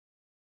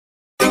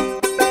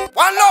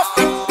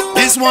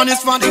This one is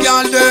for the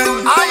girl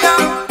them.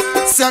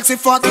 Sexy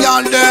fat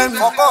girl them.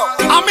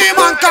 A mi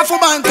man Cafu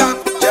Banca.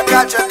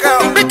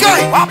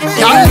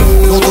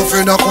 No te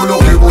ofendas con lo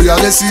que voy a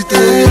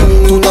decirte.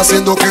 Tú estás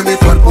haciendo que mi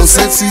cuerpo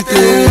se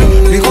excite.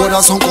 Mi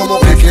corazón como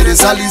que quiere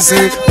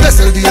salirse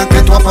desde el día en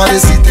que tú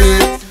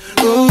apareciste.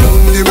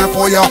 Dime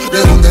polla,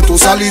 ¿de dónde tú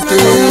saliste?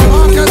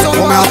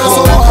 Come a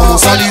todo como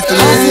saliste.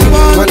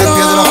 Tú eres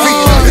piedra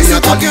fina,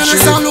 ella caliche. ¿Tú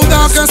quieres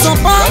saludar que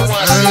sopa?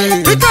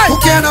 Tú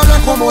quieres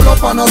hablar como los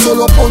panas,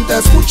 solo ponte a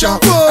escuchar.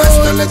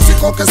 Este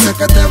léxico que sé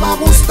que te va a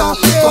gustar.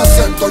 Tu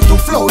acento y tu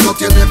flow no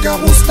tiene que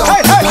ajustar.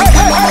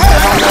 Tranquilo, no te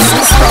vayas a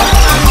asustar.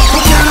 Tú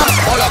quieres...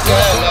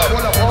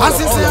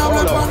 Así se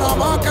habla en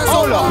Panamá, que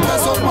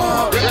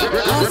sopa.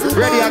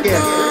 Ready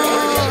again.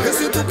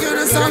 Si tú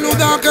quieres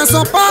saludar que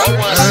sopa.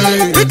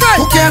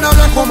 Tú quieres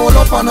hablar como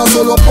los panas,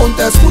 solo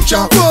ponte a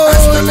escuchar.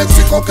 Este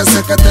léxico que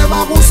sé que te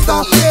va a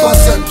gustar. Tu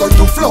acento y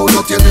tu flow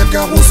no tiene que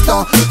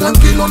ajustar.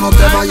 Tranquilo, no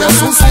te vayas a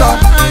asustar.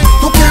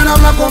 Tú quieres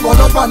hablar como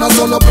los panas,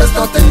 solo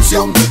presta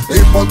atención y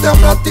ponte a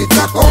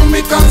practicar con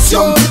mi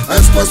canción.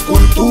 Esto es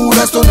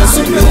cultura, esto no es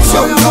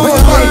invención.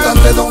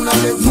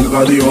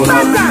 Nunca digo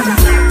nada.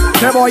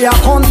 Te voy a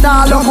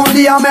contar lo que un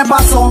día me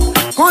pasó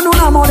con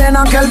una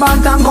morena que el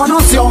Bantan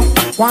conoció.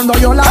 Cuando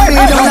yo la vi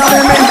de una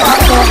vez me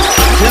impactó.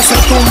 Y ese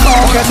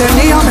tumbao que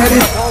tenía me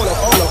dijo.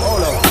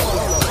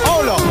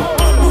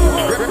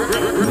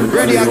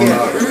 Ready again.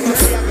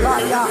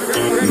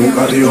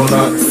 Nunca digo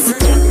nada.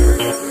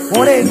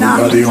 Morena,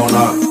 Nunca digo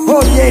nada.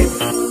 oye,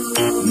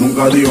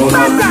 Nunca digo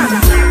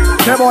nada.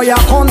 te voy a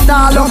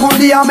contar lo que un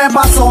día me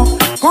pasó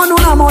con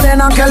una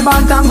morena que el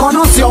Bantan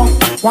conoció.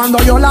 Cuando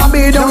yo la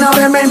vi de una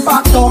vez me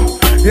impactó.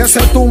 Y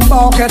ese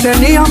tumbao que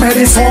tenía me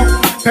erizó.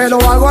 Pero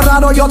algo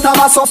raro yo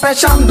estaba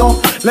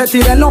sospechando. Le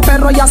tiré los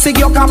perros y ya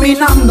siguió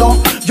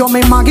caminando. Yo me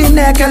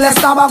imaginé que le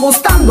estaba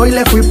gustando y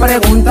le fui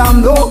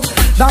preguntando.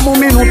 Dame un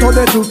minuto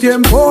de tu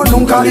tiempo,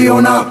 nunca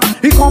digo nada.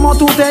 Y como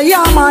tú te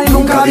llamas y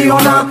nunca digo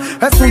nada.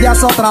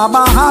 Estudias o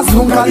trabajas,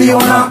 nunca digo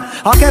nada.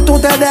 A qué tú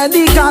te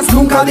dedicas,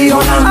 nunca digo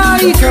nada.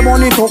 Ay, qué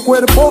bonito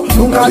cuerpo,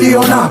 nunca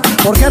digo nada.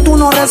 ¿Por qué tú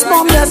no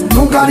respondes?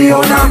 Nunca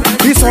digo nada.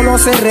 Y solo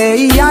se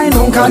reía y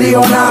nunca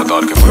digo nada.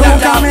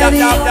 Nunca me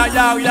dijo.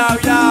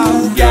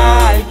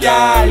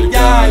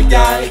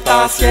 Ya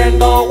está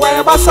haciendo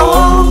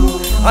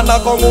huevazón.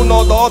 Anda con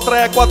 1, 2,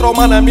 3, 4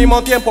 manas al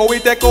mismo tiempo y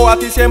te cojo a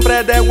ti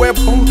siempre de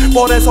huevón.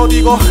 Por eso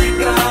digo,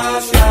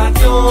 gracias a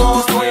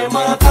Dios, no he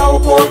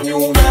matado por ni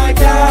una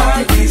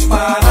ya,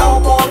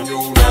 disparado por ni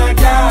una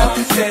ya,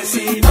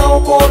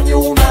 asesinado por ni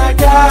una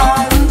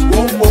ya.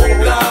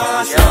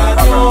 Gracias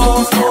a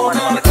Dios, no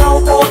he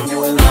matado por ni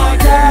una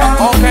ya.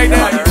 Okay,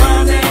 then. Hay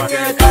manes que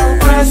están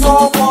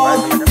presos por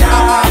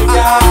ya.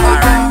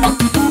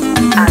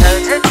 I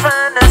heard you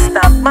trying to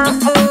stop my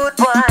food,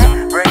 boy.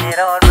 Bring it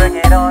on, bring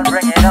it on,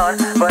 bring it on.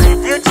 But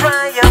if you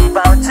try, you're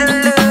bound to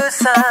lose,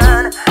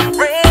 son.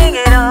 Bring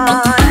it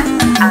on.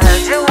 I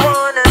heard you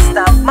wanna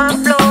stop my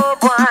flow,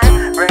 boy.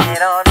 Bring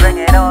it on, bring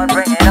it on,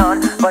 bring it on.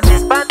 But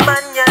this bad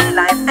man, your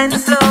life and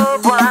slow,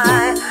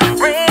 boy.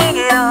 Bring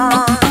it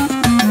on.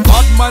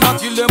 Bad man, I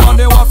kill them and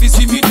they want to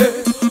see me dead.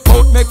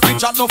 Out make me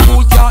chat, no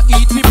fool can't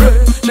eat me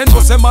bread. Then go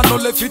say man no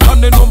left it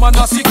and then no man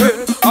a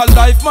secret. A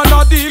life man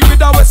a deal with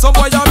the way some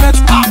boy a met.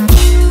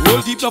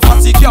 Hold deep no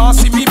fancy can't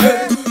see me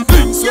bed.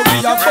 Things so we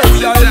a go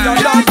ya in your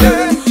land.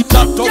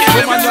 Chat up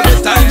them and you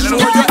get time show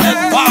your head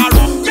bar.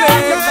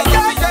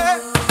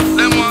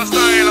 Them want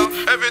style.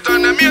 Every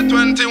time them hit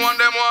 21,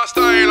 them want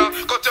style.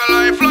 Cut your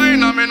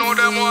lifeline, I me know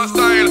them want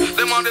style.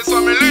 Them want this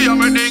family, I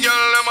me the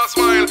girl, them a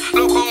smile.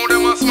 Look how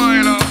them a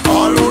smile.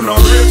 All who no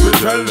rate, we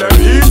tell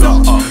them ease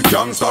up.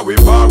 Gangsta we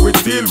bar, we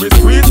steal, we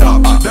squeeze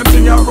up. Them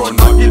thing a run,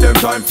 I give them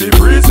time to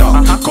breeze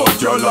up.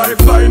 Cut your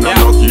lifeline, and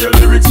no kill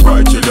lyrics,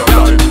 right, kill your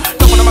life.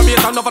 Enough of them a beat,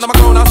 enough of them a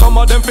crown, and some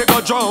of them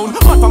figure drown.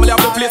 My family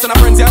have no place and a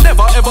friends, yeah,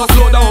 never ever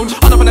slow down.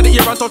 And up in the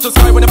air and touch the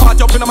sky when they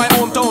party up in my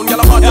hometown.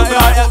 Girl, I party up in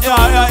my hometown.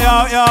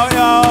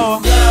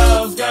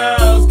 Girls,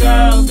 girls,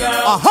 girls,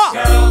 girls,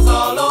 girls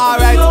all over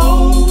the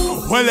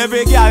globe. Well,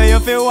 every girl you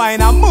feel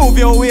wine and move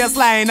your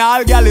waistline.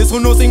 All girls who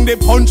know sing the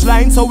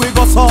punchline, so we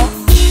go so.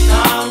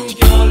 Thank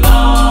you,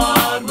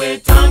 Lord, we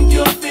thank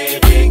you for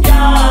the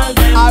girl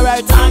them.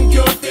 Alright, thank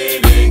you for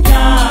the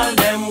girl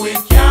them. We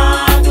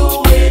can't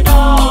do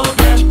without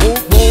them.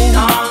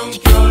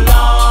 Thank you,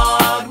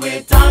 Lord, we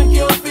thank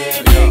you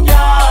for the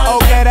girl.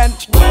 Okay then.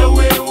 Well,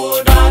 we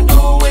woulda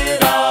do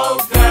without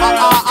girls.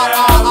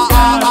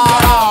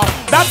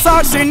 That's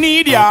all she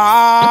need,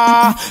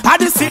 yeah. I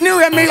just sit new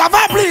with me, have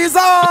a pleaser,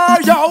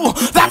 yo.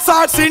 That's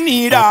all she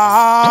need,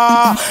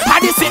 I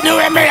just sit new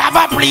with me, have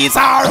a pleaser.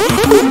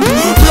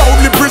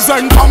 Proudly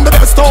present from the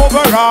best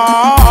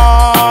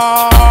overall.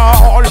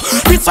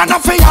 This one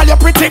for all your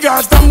pretty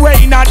girls, them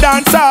way in a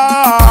dance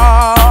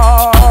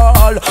hall.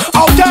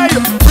 Okay,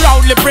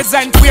 proudly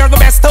present, we're the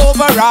best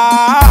overall.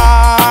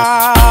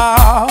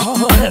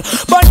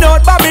 But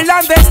not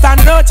Babylon, they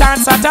stand no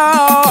chance at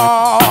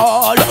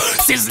all.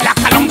 Sizzla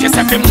along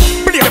yourself, him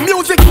play the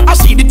music, I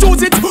see the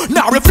choose it,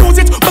 now refuse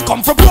it, but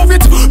come for prove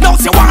it. Now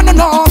she wanna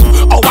know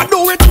how I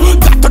do it,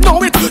 got to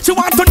know it. She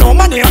want to know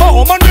my name,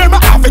 how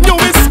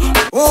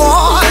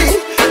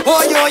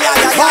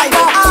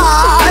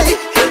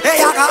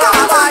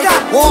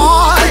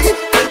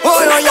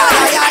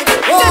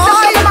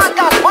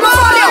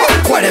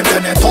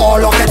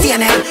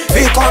tienen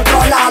y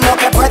controlar lo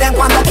que pueden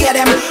cuando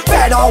quieren,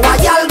 pero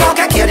hay algo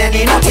que quieren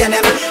y no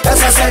tienen.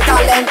 Ese es el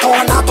talento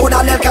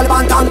natural el que el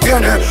Bantam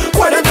tiene.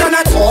 Pueden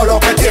tener todo lo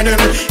que tienen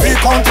y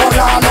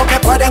controlar lo que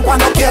pueden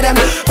cuando quieren,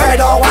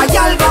 pero hay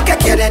algo que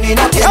quieren y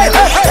no tienen.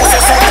 Ese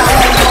es el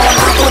talento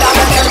natural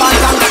el que el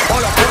Bantam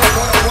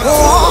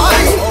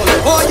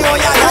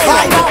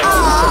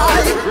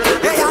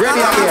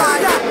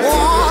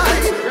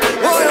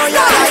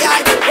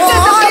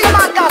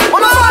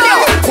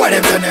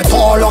pueden tener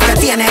todo lo que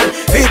tienen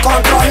y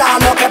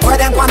controlar lo que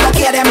pueden cuando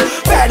quieren,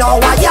 pero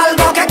hay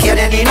algo que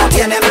quieren y no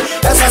tienen.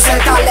 Ese es el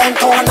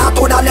talento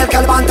natural el que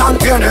el Bantam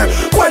tiene.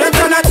 Pueden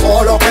tener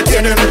todo lo que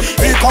tienen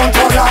y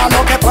controlar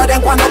lo que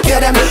pueden cuando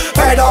quieren,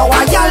 pero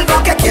hay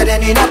algo que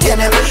quieren y no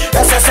tienen.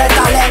 Ese es el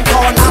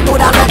talento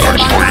natural el que el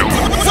Bantam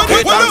tiene. Te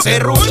están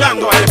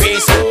serruchando al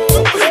piso,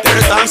 te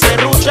están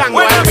serruchando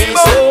al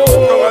piso,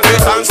 te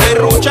están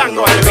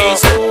serruchando al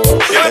piso,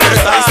 te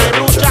están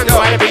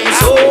serruchando al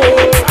piso.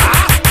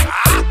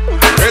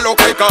 ¿Qué es lo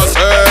que hay que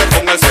hacer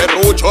con el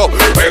serrucho?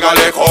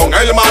 Pégale con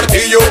el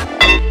martillo,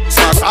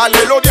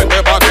 sácale los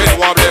dientes pa' que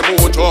no hable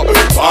mucho,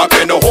 pa'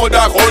 que no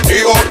joda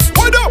contigo.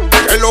 Bueno,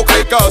 ¿qué es lo que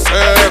hay que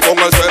hacer con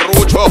el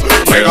serrucho?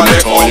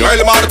 Pégale con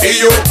el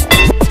martillo,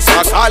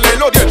 sácale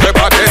los dientes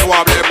pa' que no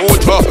hable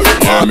mucho.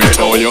 Mami,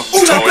 Toño.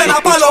 Una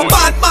plena pa' los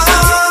Batman,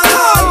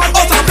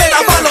 otra plena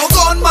pa' los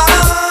Gunman,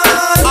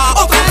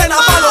 otra plena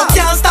pa' los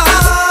Gangsta.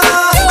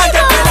 Hay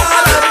que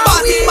pegar al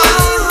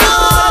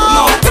Batman.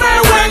 No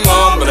creo en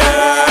hombre,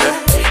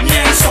 ni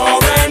en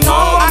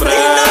sobrenombre.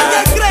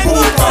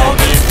 Puto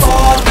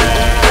uniforme.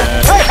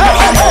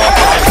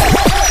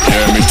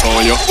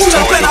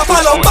 Una plena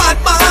pa' los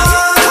Batman,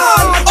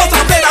 otra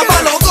plena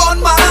pa' los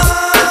Gunman,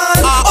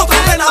 otra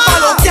plena pa'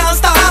 los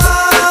Gangsta.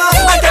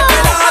 Hay que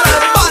pegar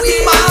al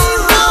Batman.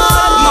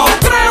 No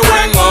creo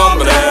en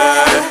hombre,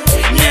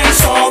 ni en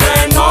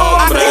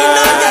sobrenombre.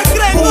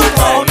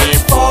 Puto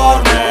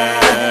uniforme,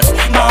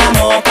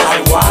 vamos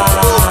pa'l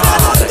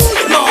guard.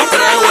 No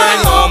creo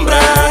en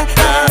hombre,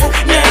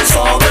 ni en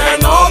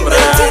sobrenombre.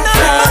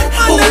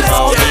 Puto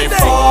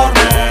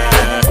uniforme,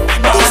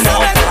 vamos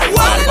pa'l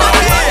guard.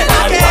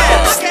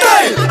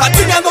 A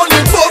ti ya no le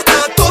importa,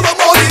 todos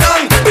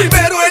morirán.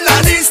 Primero en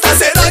la lista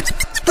será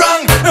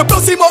Run. El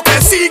próximo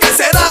que sigue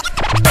será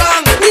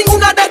Run.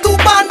 Ninguna de tu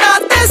banda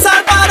te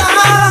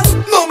salvará.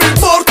 No me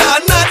importa,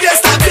 nadie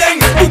está bien.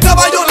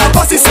 Buscaba yo la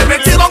paz y se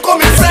metieron con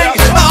mi friend.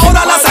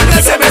 Ahora la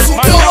sangre se me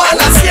subió a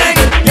las 100.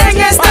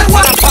 En este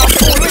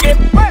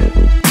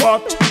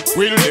What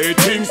will they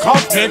think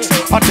of next?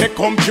 A tech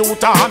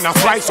computer and a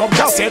slice of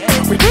cassette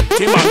with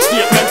him and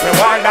statement for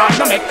wild and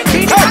no make.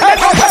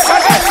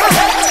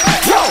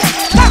 Yo,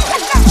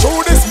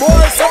 show this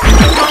boy some.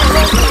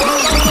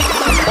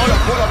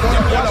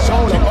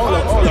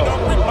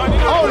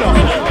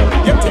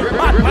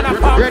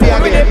 Ready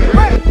again.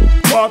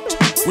 What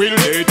will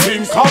they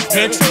think of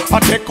next? A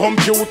tech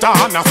computer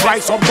and a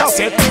slice of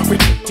cassette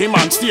with him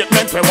and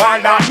statement for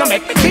wild and no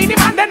make. Be the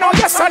man they know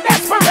you're so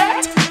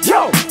desperate.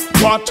 Yo,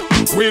 what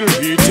will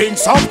he think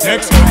of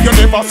next? You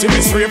never see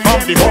me straight from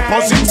the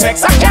opposite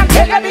sex. I can't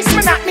tell you this,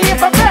 me not me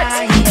for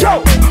vex.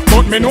 Yo,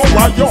 but me know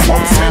why you're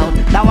upset.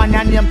 That one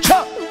and them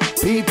chop.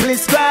 People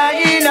is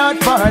crying out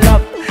for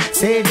love.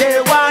 Say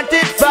they want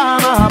it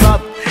from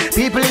above.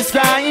 People is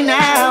crying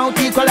out,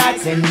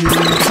 equalize and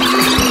unity.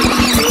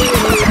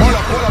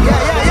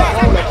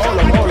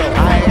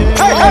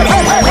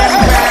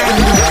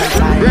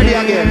 Ready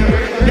again.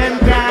 Them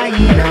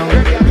crying out,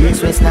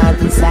 yes, we're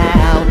starting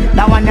sound.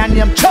 That one and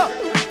them chop.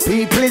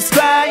 People is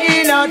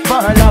crying out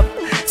for love.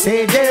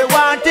 Say they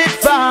want it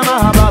from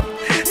above.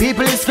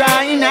 People is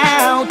crying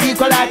out,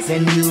 equalize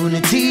and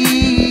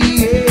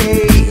unity.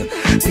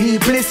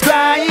 People is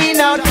crying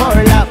out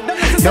for love.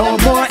 No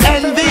more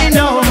envy,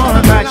 no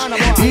more grudge.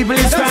 People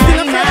is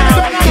crying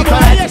out,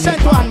 equalize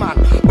and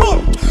unity.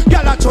 Boom!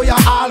 Girl, I show you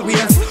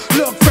always.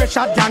 Look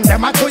fresher than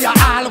them, I show you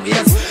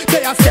always.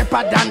 They are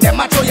stepper than them,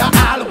 I show you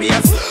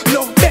always.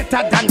 Look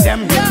better than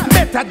them,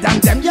 better than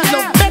them. Yeah,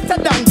 look better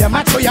than them,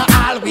 I show you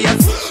always.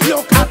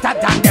 Look hotter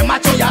than them, I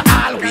show you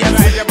always.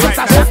 Just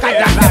a shocker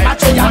than them, I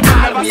show you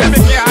always.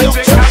 Look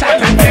fresher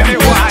than them,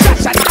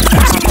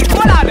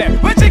 what are them?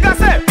 What you gonna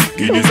say?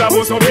 Guineas a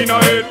bust up in a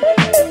head.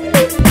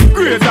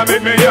 Grace a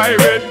make me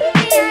irate.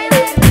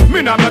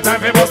 Me not have no time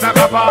for bust a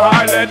cup of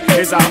hard lead.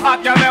 It's a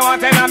hot girl me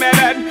want in a me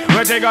head.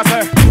 What you gonna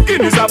say?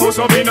 Guineas a bust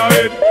up in a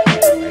head.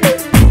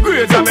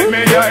 Grace a make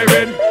me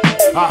irate.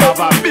 I have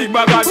a big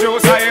bag of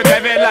juice, I eat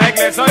heavy like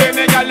lead. So if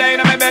me girl lay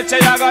in my bed, she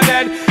a go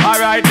dead.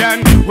 Alright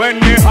then, when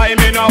me high,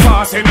 me no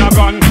want in a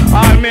gun.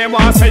 All me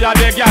want say a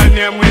the girl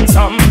name win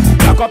some.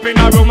 Lock up in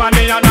a room and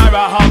me and her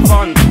have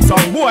fun.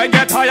 Some boy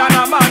get high and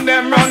a man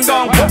them run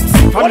down.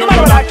 What do you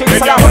like in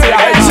South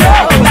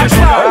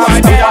Africa?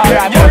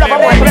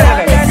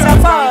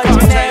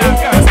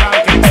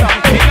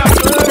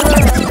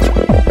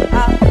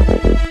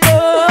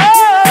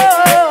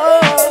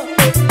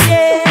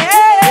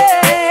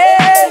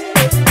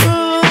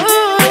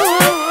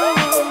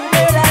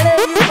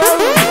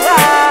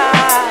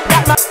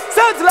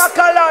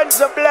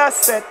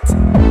 Blessed.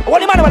 What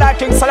do you What about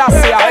King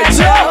Selassie? That's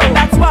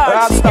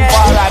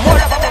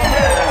Rastafari.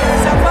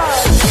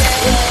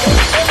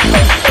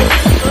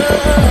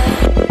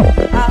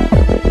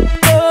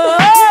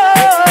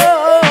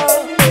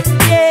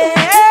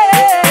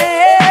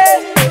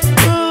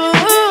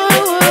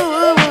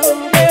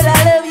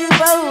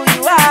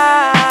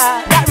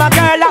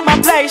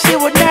 She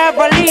would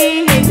never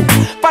leave.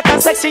 Fat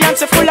and sexy and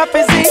she full of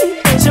physique.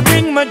 She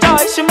bring me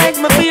joy, she make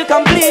me feel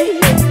complete.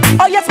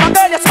 Oh yes, my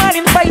girl, your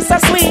smiling face so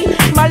sweet.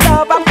 My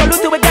love, I'm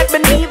polluted with get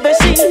beneath the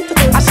sheet.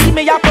 I see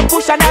me up a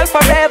cushion, I'll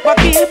forever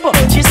keep.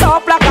 She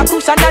soft like a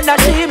cushion and I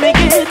see me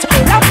get.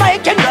 Love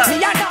making me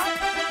and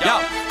yeah,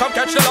 come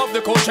catch the love,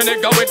 the coach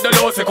nigga with the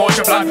lousy coach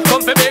plan.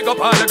 Come fi big up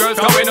all the girls,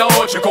 cause we know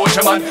how she coach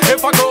man. If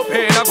I go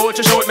pay, I go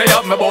to shoot me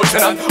up my boats in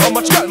hand. How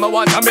much girl me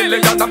want? $1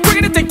 million. I'm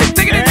bringing it, tick,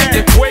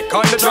 quick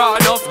on the draw,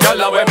 enough girl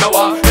when me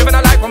want. Even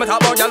I like when me talk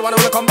about girl, wanna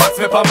come box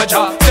me pon my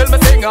jaw. Still me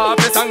sing off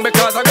the song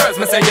because the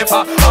girls me say if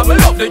I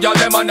love the girl,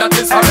 them and that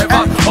is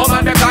forever. Oh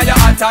man, because you're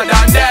hotter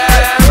than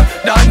them.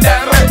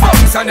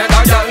 Bumps and the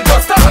girl,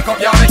 just talk up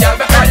your girl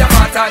because you're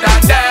hotter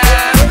than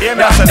them.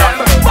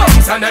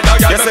 Bumps and the girl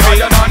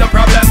because you're not a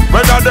problem.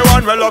 When I the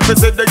one well up to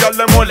sit the girl,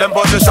 them hold them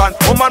position.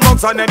 Woman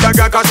box and the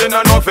girl, cause she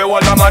don't know if you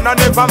hold a man. And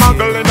if a man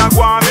girl in a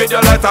go and with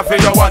your letter for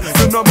your one,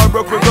 you know my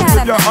broke with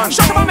your hand.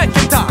 Show me make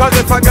him talk. Cause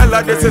if a girl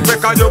like this is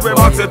because you will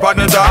box it on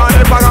the jaw. And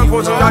if I can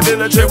push it on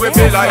the tree, we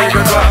feel like it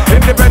was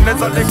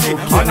independence on the key,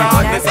 on the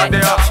hardness of the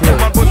heart.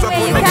 Woman push up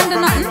on the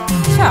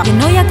jaw. You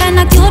know you're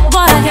kinda cute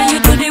boy, can you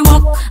do the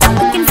work? I'm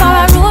looking for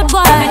a road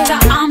boy, make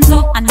your arms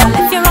up. And I'll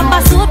lift your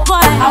rubber suit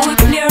boy. How we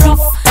play rough,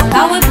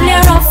 how we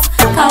play rough,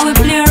 how we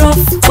play rough.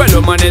 Well,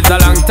 woman, it's a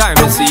long time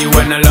to see you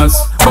when I lost.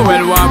 But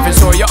well, want to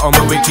show you how me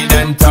wicked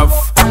and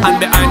tough. And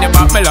behind your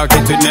back, me lock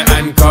it with me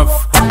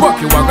handcuff. Walk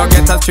you walk, go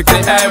get a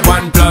strictly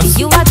A1+.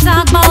 You a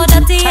talk about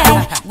dirty,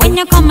 yeah. When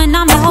you coming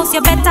on my house,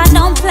 you better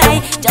don't play.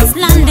 Just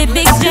land the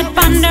big jet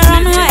on the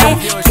runway.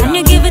 Can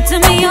you give it to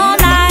me all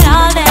night,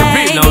 all day?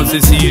 Big now,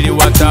 Cecilia,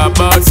 what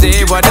about?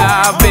 Say what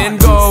I've been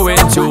going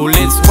through.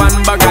 List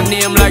one bag of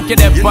name like you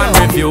dep on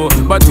review.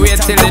 But wait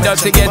till it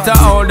does to get a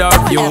hold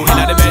of you. In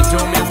the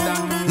bedroom,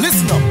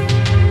 listen up.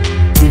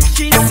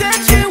 She said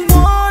she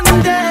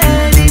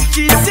wanted, if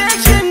she said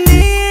she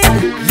need,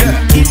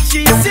 yeah. If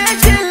she said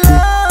she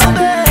love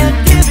it,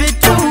 give it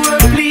to her,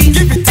 please.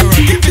 Give it to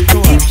her, give it to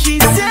her. If she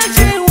said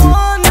she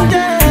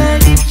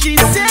wanted, if she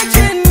said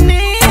she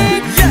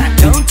need, yeah.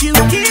 Don't you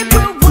keep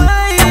her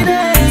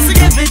waiting, so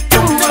give it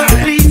to her,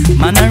 please.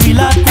 Man a real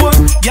hardcore,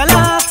 y'all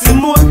ask him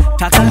more.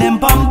 Tackle them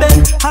pon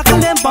bed, tackle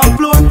them pon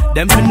floor.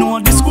 Them fi know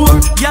the score,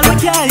 y'all we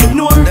can't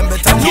ignore. Them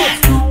better know.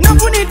 No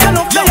put it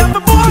enough, play up a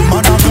board.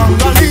 Man a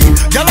gangali,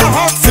 y'all a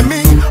asking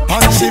me.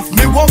 Punch shift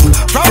me walk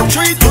from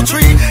tree to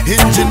tree.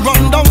 Engine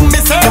run down, me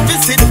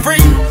service it free.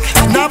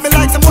 Now me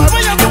like some boy,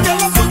 where you go, girl?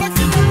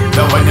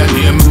 Now when your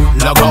name,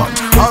 log on.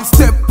 And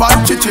step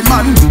on chichi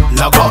man,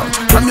 log on.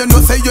 From you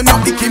know say you know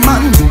icky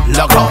man,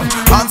 log on.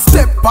 And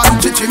step on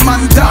chichi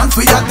man, dance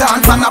with your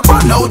dance and a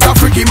burn out a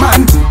freaky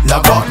man,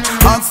 log on.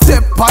 And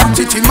step on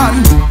chichi man,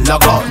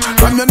 log on.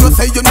 From you know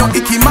say you know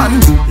icky man,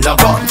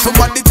 log on.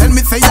 Somebody tell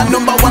me say you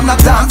number one a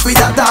dance with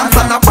your dance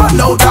and a burn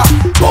out a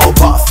go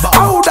pass.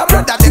 How the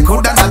brother they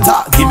coulda not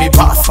talk, give me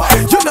pass.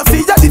 You know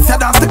see ya this a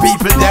dance the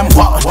people them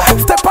want.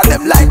 Step on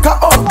them like a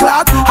old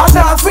clock. A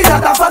dance with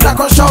your dance and I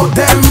can shout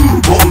them.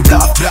 Boom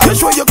blast. You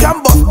sure you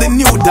can bust the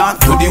new dance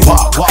to the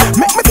walk.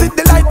 Make me see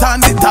the light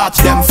and the touch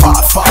them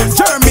fast.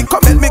 Jeremy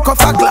come help me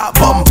cause a glad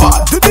bumper.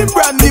 Do the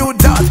brand new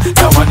dance.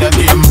 Now on your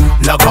name,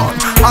 log on.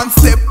 And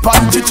step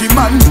on chichi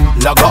man,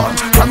 log on.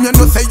 From you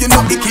know say you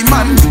know icky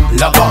man,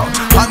 log on.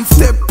 And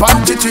step on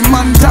chichi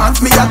man,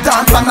 dance me a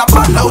dance and a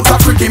burn out a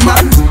freaky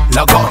man,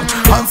 log on.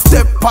 And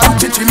step on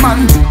chichi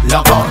man,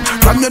 log on.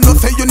 From you know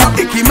say you know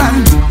icky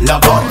man,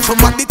 log on.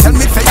 Somebody tell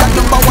me say you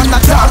number one a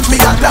dance me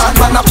a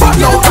dance and a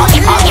burn out a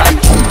alright.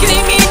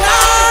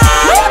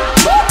 Criminal,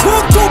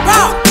 Kukuba,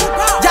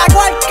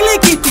 Jaguar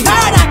Clickity,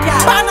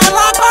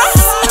 Banalaba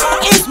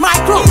is my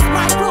crew,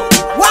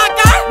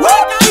 Waka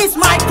is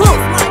my crew,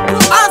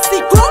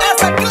 Ansi crew,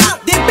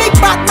 the big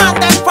Batman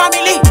del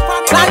family,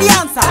 la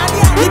alianza,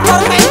 y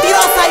por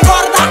mentirosa y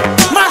gorda,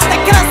 más te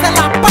crece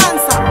la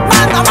panza,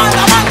 manda,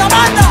 manda, manda,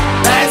 manda.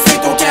 Si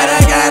tú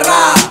quieres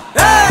guerra,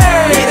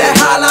 y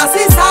deja la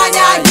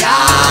cizaña ya.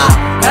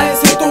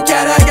 Si tú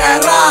quieres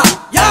guerra,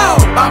 yo,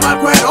 vamos al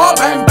cuero,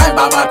 ven, ven,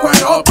 vamos al cuero.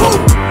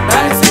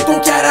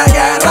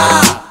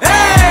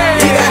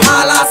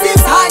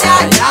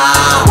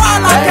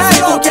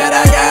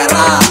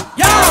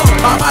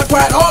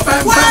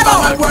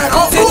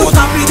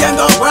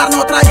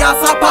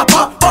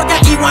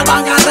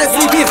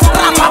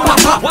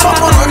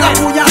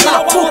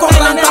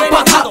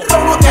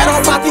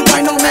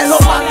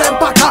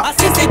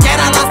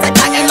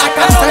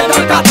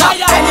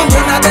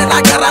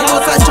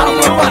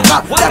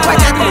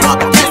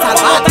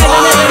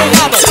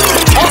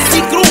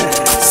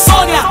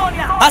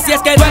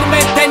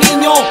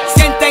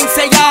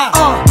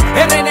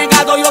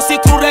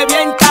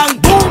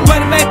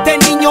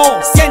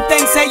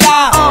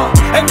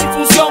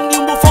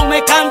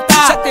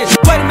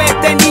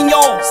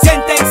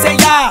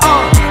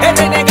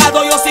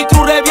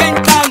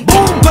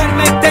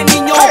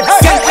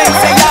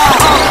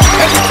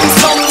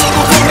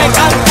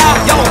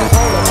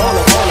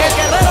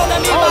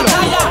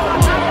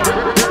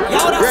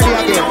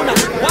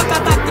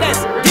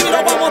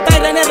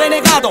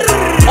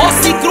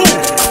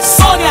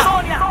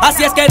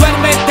 Así es que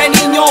duérmete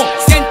niño,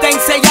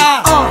 siéntense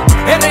ya.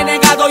 El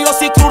renegado y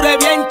Ozzy Cruz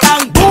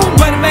revientan. Boom.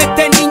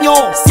 Duérmete niño,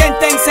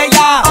 siéntense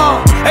ya.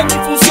 En mi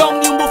función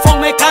ni un bufón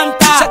me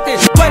canta.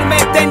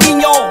 Duérmete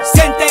niño,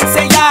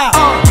 siéntense ya.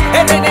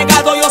 El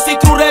renegado y Ozzy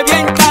Cruz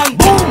revientan.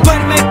 Boom.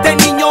 Duérmete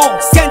niño,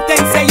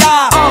 siéntense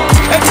ya.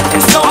 En mi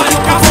función ni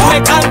un bufón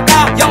me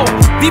canta. Yo,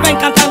 viven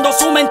cantando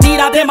su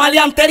mentira de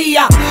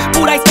maleantería.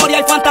 Pura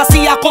historia y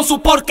fantasía con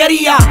su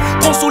porquería.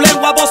 Con su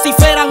lengua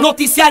vociferan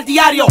noticial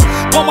diario.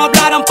 Como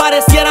hablaran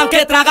parecieran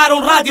que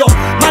tragaron radio.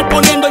 Mal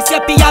poniendo y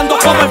cepillando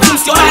como el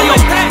funcionario.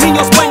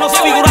 Niños buenos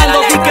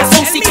figurando y que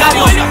son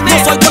sicarios.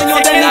 No soy dueño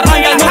de mi banda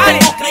y no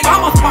tengo crédito.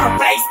 Vamos por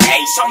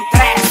PlayStation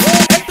 3.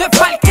 Esto es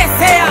pa'l que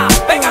sea,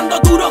 pegando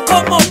duro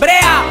como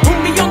brea. 1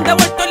 millón de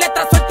vueltos y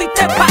letras suelto y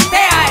te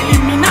patea.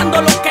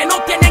 Eliminando los que no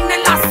tienen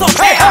en la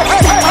azotea.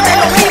 Mucho de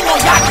lo mismo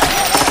ya.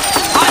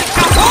 ¡Al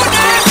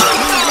Capone!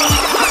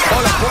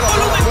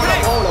 Volumen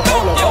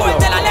 3.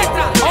 De la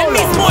letra. El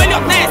mismo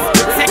Elliot Ness.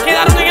 Se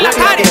quedaron en el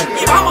Atari.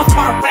 Y vamos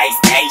por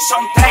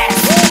PlayStation 3.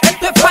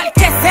 Esto es pa'l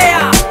que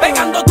sea,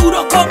 pegando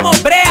duro como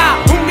brea.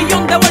 1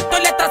 millón de vueltos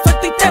y letras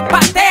suelto y te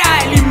patea.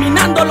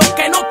 Eliminando los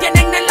que no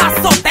tienen en la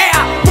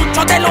azotea.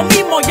 Mucho de lo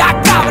mismo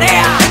ya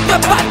cabrea. Esto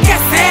es pa'l que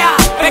sea,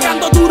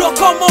 pegando duro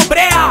como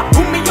brea.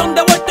 1 millón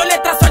de vueltos y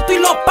letras suelto y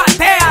los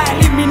patea.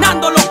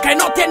 Eliminando los que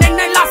no tienen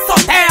en la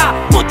azotea.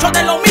 Mucho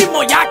de lo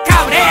mismo ya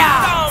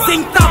cabrea.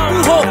 Sin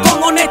tapujos,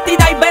 con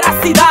honestidad y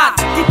veracidad.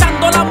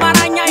 Quitando la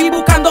maraña y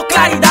buscando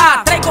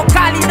claridad. Traigo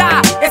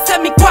calidad, esa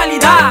es mi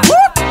cualidad.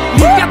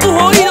 Limpia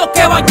tus oídos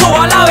que voy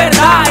yo a la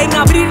verdad. En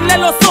abrirle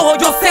los ojos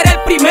yo seré el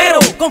primero.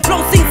 Con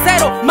flow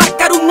sincero,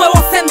 marcar un nuevo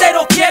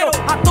sendero. Quiero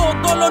a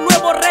todos los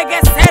nuevos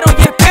regueceros.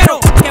 Y espero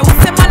que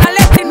usen mala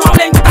letra y no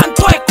hablen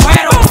tanto de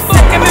cuero.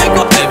 Sé que me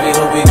oigo. Every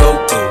hoe we go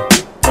through,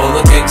 all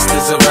the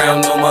gangsters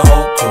around know my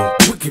whole crew.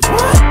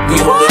 We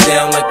hold it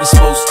down like we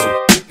supposed to.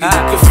 You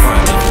can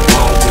front if you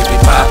want, we be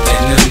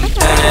poppin' them.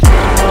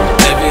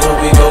 Every hoe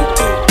we go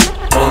through,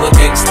 all the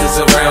gangsters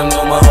around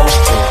know my whole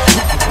crew.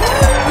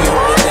 We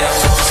hold it down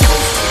like we supposed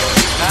to.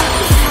 You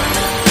can front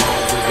if you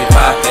want, we be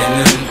poppin'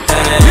 them.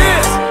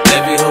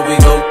 Every hoe we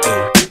go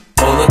through,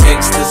 all the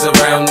gangsters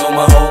around know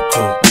my whole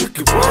crew.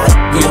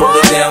 We hold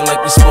it down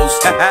like we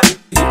supposed to.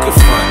 You can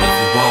front if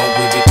you want,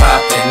 we be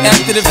poppin'.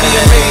 After the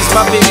VMAs,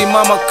 my baby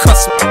mama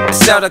cuss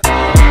out.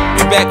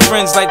 We back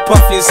friends like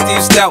Puffy and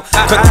Steve Stout.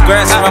 Cut the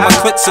grass around my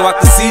clit so I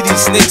can see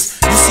these snakes.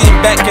 You see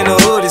him back in the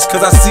hood, it's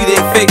cause I see they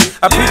fake.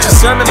 I preach a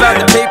sermon about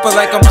the paper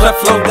like I'm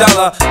Creflo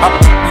Dollar. I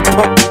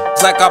pop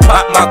like I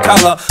pop my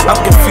collar. I'm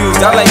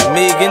confused, I like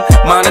Megan,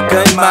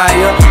 Monica and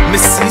Maya.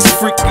 Missy's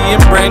freaky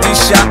and Brandy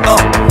shot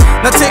up.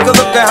 Now take a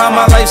look at how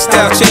my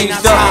lifestyle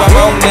changed up. I'm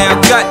on now,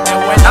 got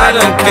I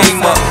done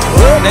came up.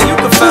 Now you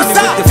can find me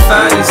with the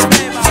finest.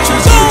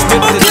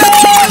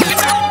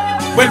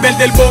 Vuelve el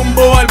del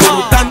bombo,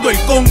 alborotando el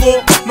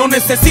Congo. No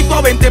necesito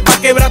a 20 pa'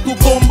 quebrar tu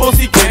combo.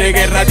 Si quiere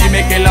guerra,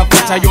 dime que la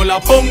fecha yo la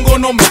pongo.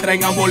 No me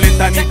traigan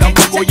boleta ni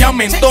tampoco ya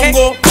me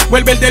entongo.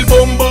 Vuelve el del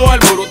bombo,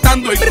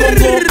 alborotando el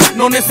Congo.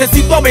 No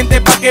necesito a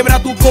 20 pa'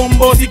 quebrar tu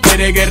combo. Si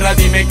quiere guerra,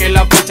 dime que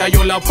la fecha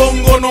yo la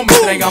pongo. No me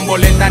traigan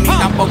boleta ni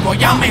tampoco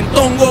ya me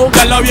entongo.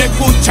 Ya lo había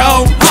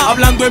escuchado,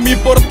 hablando en mí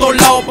por todos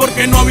lados,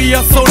 porque no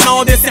había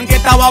sonado. Decían que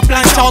estaba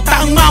planchado,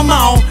 tan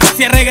mamao.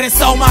 Si he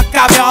regresado más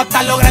cabeado,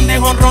 hasta los grandes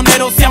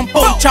honroneros se han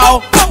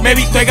ponchado. Me he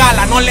visto de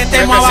gala, no le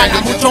temo a bala,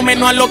 mucho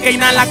menos a lo que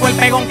inhala. Con el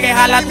pegón que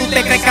jala, tú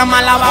te crees que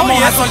mala,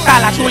 vamos a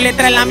soltarla. Tú le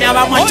traes la mía,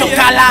 vamos a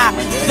chocarla.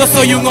 Yo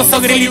soy un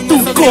oso grill y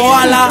tú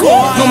koala.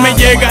 No me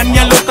llegan ni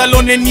a los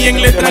talones, ni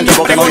en letra, ni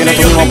en pregones.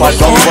 Yo tengo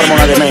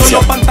todos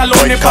los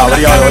pantalones para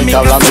la cara de mi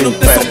hablando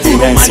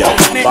impertinencia.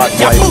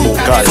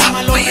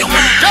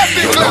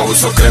 Yo no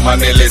uso crema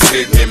ni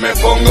lipstick, ni me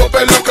pongo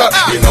peluca.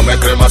 Y no me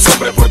cremas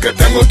hombre porque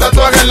tengo un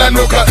tatuaje en la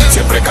nuca.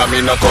 Siempre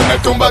camino con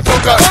el tumba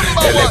toca.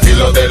 El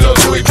estilo de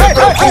los Luis te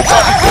preocupa.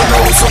 Yo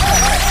no uso.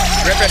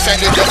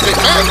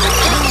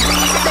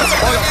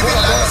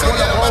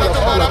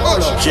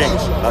 ¿Quién?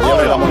 ¿La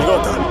diabla y la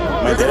monigota?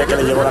 Me enteré que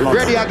le llegó la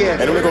nota.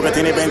 El único que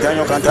tiene 20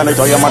 años cantando y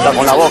todavía mata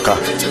con la boca.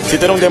 Si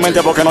tú eres un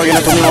demente porque no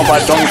viene tu mismo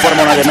partón y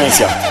forma una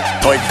demencia.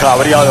 Estoy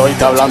cabreado de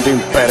oírte hablando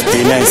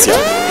impertinencia.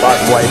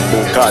 Bad White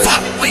Bucal.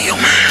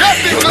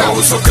 Yo no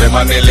uso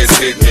crema ni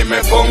lipstick, ni me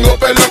pongo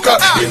peluca.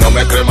 Y no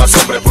me cremas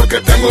hombre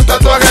porque tengo un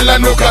tatuaje en la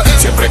nuca.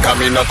 Siempre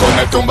camino con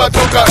el tumba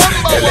toca.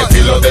 El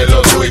estilo de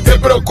los Luis te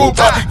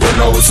preocupa. Yo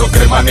no uso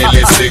crema ni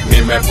lipstick,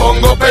 ni me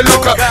pongo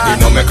peluca. Y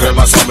no me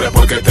cremas hombre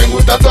porque tengo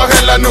un tatuaje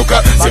en la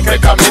nuca. Siempre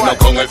camino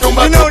con el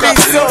tumba toca. El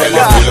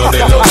estilo de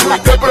los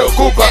Luis te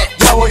preocupa.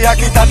 Ya voy a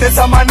quitarte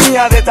esa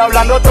manía de estar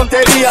hablando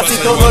tonterías. Y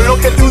todo lo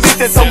que tú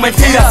dices son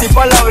mentiras y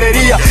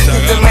palabrería. Tú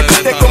te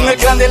metiste con el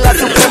grande en la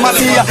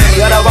supremacía.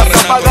 Y ahora vas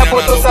a pagar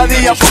por tu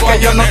osadía, porque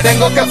yo no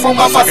tengo que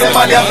fumar para hacer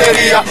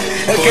maleantería.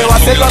 El que va a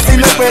hacerlo así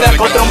no espera que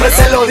otro hombre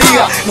se lo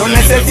diga. No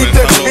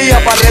necesito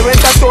espía para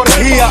reventar tu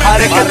orgía.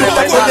 Haré que tú te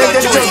acuerdes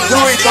del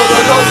show y todo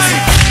lo.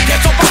 Que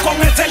topa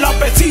con ese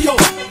lapecillo.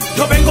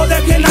 Yo vengo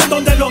de Viena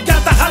donde los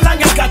gatas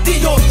jalan el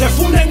gatillo. Te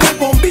funden el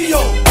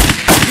bombillo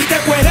y te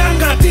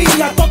cueran a ti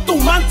y a todos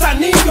tus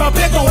manzanillos.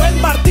 Aprieto el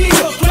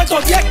martillo.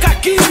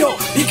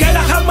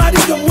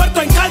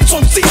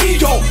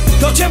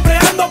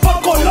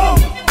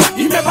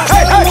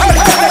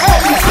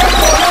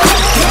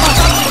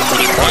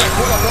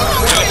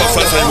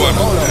 ser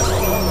bueno.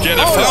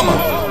 ¿Quiere fama?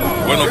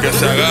 Bueno, que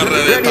se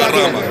agarre de esta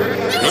rama.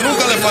 Yo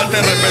nunca le falté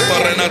respeto a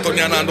Renato,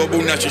 ni a Nando,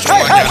 ni a Chicho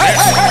Mañanés.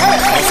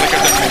 No sé qué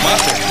te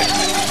fumaste.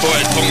 Todo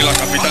el ton y la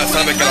capital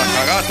sabe que la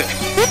cagaste.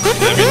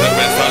 Debiste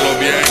pensarlo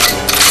bien.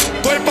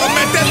 Estoy pa'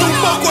 meterte un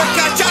poco el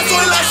cachazo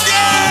en la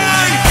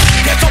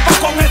 100. Que sopa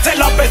con ese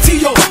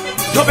lapecillo.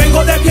 Yo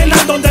vengo de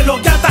Vietnam donde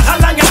los gatas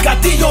jalan el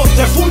gatillo,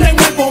 te funden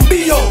el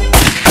bombillo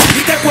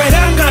y te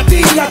cueran a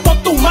ti y a todo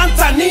tu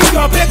manzanillo.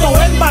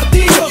 Aprieto el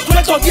martillo,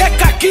 suelto 10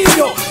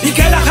 casquillos y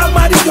quedas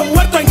amarillo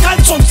muerto en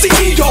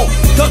calzoncillo.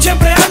 Yo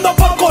siempre ando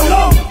por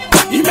Colón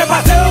y me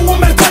paseo en un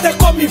Mercedes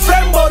con mi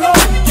friend Bolón.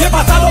 Y he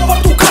pasado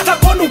por tu casa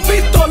con un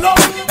pistolón,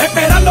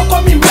 esperando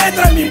con mi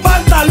metra en mi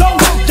pantalón.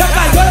 Ya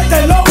cayó el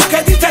telón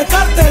que dice el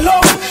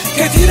cartelón,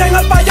 que tiren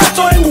al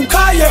payaso en un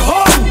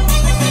callejón.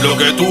 Lo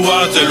que tú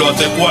haces lo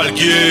hace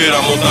cualquiera.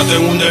 Montate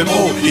en un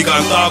demo y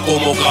canta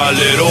como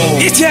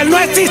Calderón. Y si él no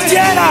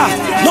existiera,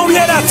 no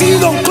hubiera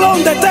sido un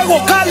clon de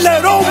Tego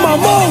Calderón,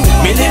 mamón.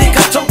 Mis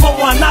líricas son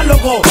como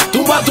análogos,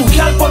 tú vas a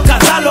tuquear por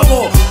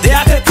catálogo. De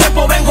hace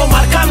tiempo vengo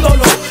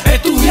marcándolo,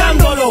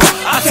 estudiándolo,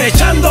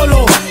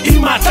 acechándolo y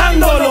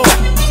matándolo.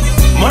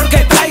 Mor que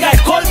traiga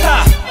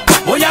escolta,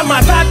 voy a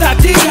matarte a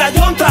ti y a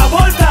John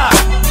Travolta.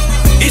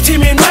 Y si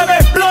mi 9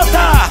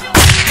 explota,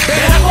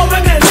 verás como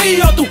en el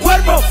río tu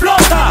cuerpo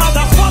flota.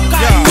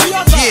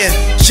 Yeah,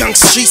 young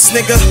streets,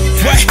 nigga.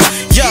 What?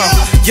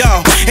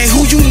 Yo, and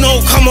who you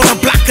know come on a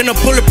block in a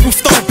bulletproof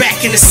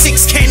throwback in a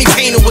 6 candy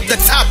painter with the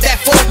top that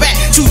fall back.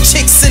 2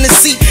 chicks in the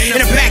seat, in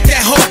the back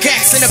that whole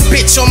gas, and a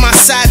bitch on my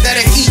side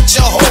that'll eat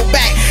your whole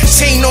back.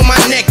 Chain on my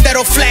neck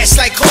that'll flash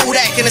like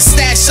Kodak, and a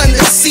stash under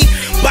the seat,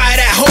 buy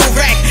that whole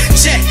rack.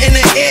 Jet in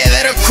the air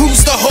that'll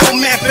cruise the whole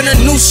map, and a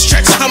new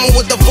stretch humming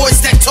with the voice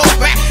that talk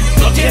back.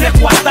 No tienes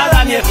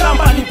coartada, ni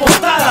estampa, ni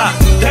portada.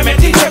 Te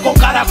metiste con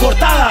cara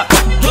cortada.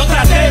 Yo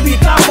traté de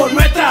evitar por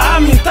nuestra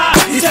amistad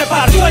y se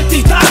partió el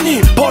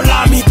Titanic por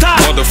la mitad.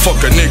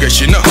 Motherfucker niggas,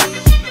 you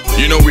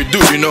know we do,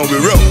 you know we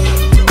roll.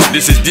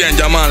 This is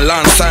Tanda man,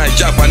 lanza en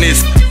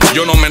Japanese.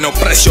 Yo no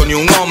menosprecio ni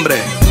un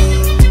hombre.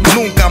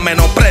 Nunca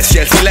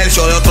menosprecia el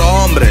silencio de otro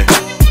hombre.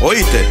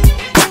 ¿Oíste?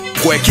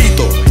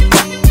 Cuequito.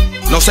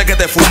 No sé qué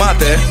te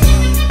fumaste,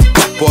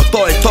 por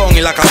todo el ton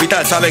y la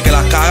capital sabe que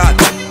la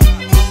cagaste.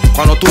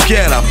 Cuando tú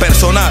quieras,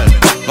 personal.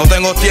 No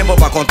tengo tiempo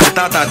para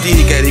contestarte a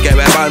ti que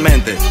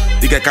verbalmente.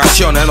 Y que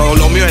canciones,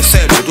 lo mío es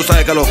serio. Tú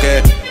sabes que lo que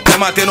es.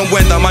 Además tiene un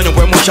buen tamaño,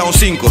 podemos echar un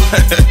 5.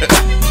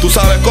 Tú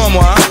sabes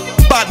cómo, ¿ah?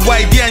 Bad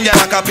White bien ya en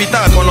la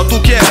capital, cuando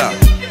tú quieras.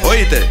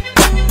 ¿Oíste?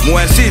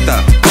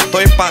 Mujercita,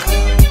 estoy pa'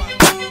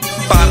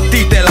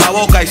 partirte la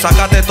boca y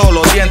sacarte todos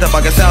los dientes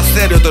para que seas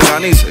serio y te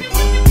organices.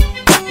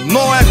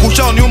 No he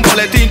escuchado ni un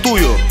boletín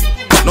tuyo.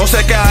 No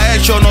sé qué has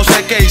hecho, no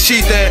sé qué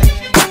hiciste,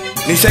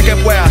 ni sé qué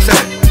puedes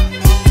hacer.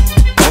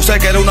 No sé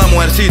que eres una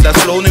mujercita, eso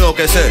es lo único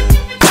que sé.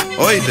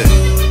 ¿Oíste?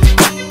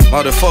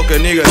 Motherfucker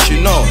nigga, you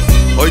know.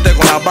 Oíste,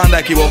 con la banda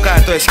equivocada,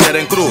 esto es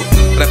Quieren Cruz,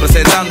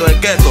 representando el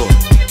gueto,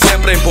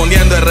 siempre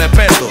imponiendo el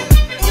respeto.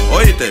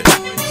 ¿Oíste?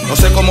 No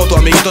sé cómo tu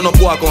amiguito no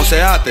pudo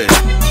aconsejarte.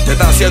 Te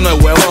está haciendo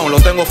el huevón,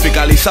 lo tengo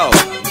fiscalizado.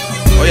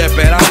 Oye,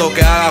 esperando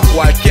que haga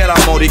cualquier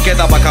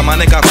moriqueta para que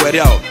amanezca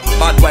cuereado.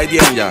 Bad White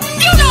Tanda.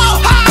 You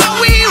know how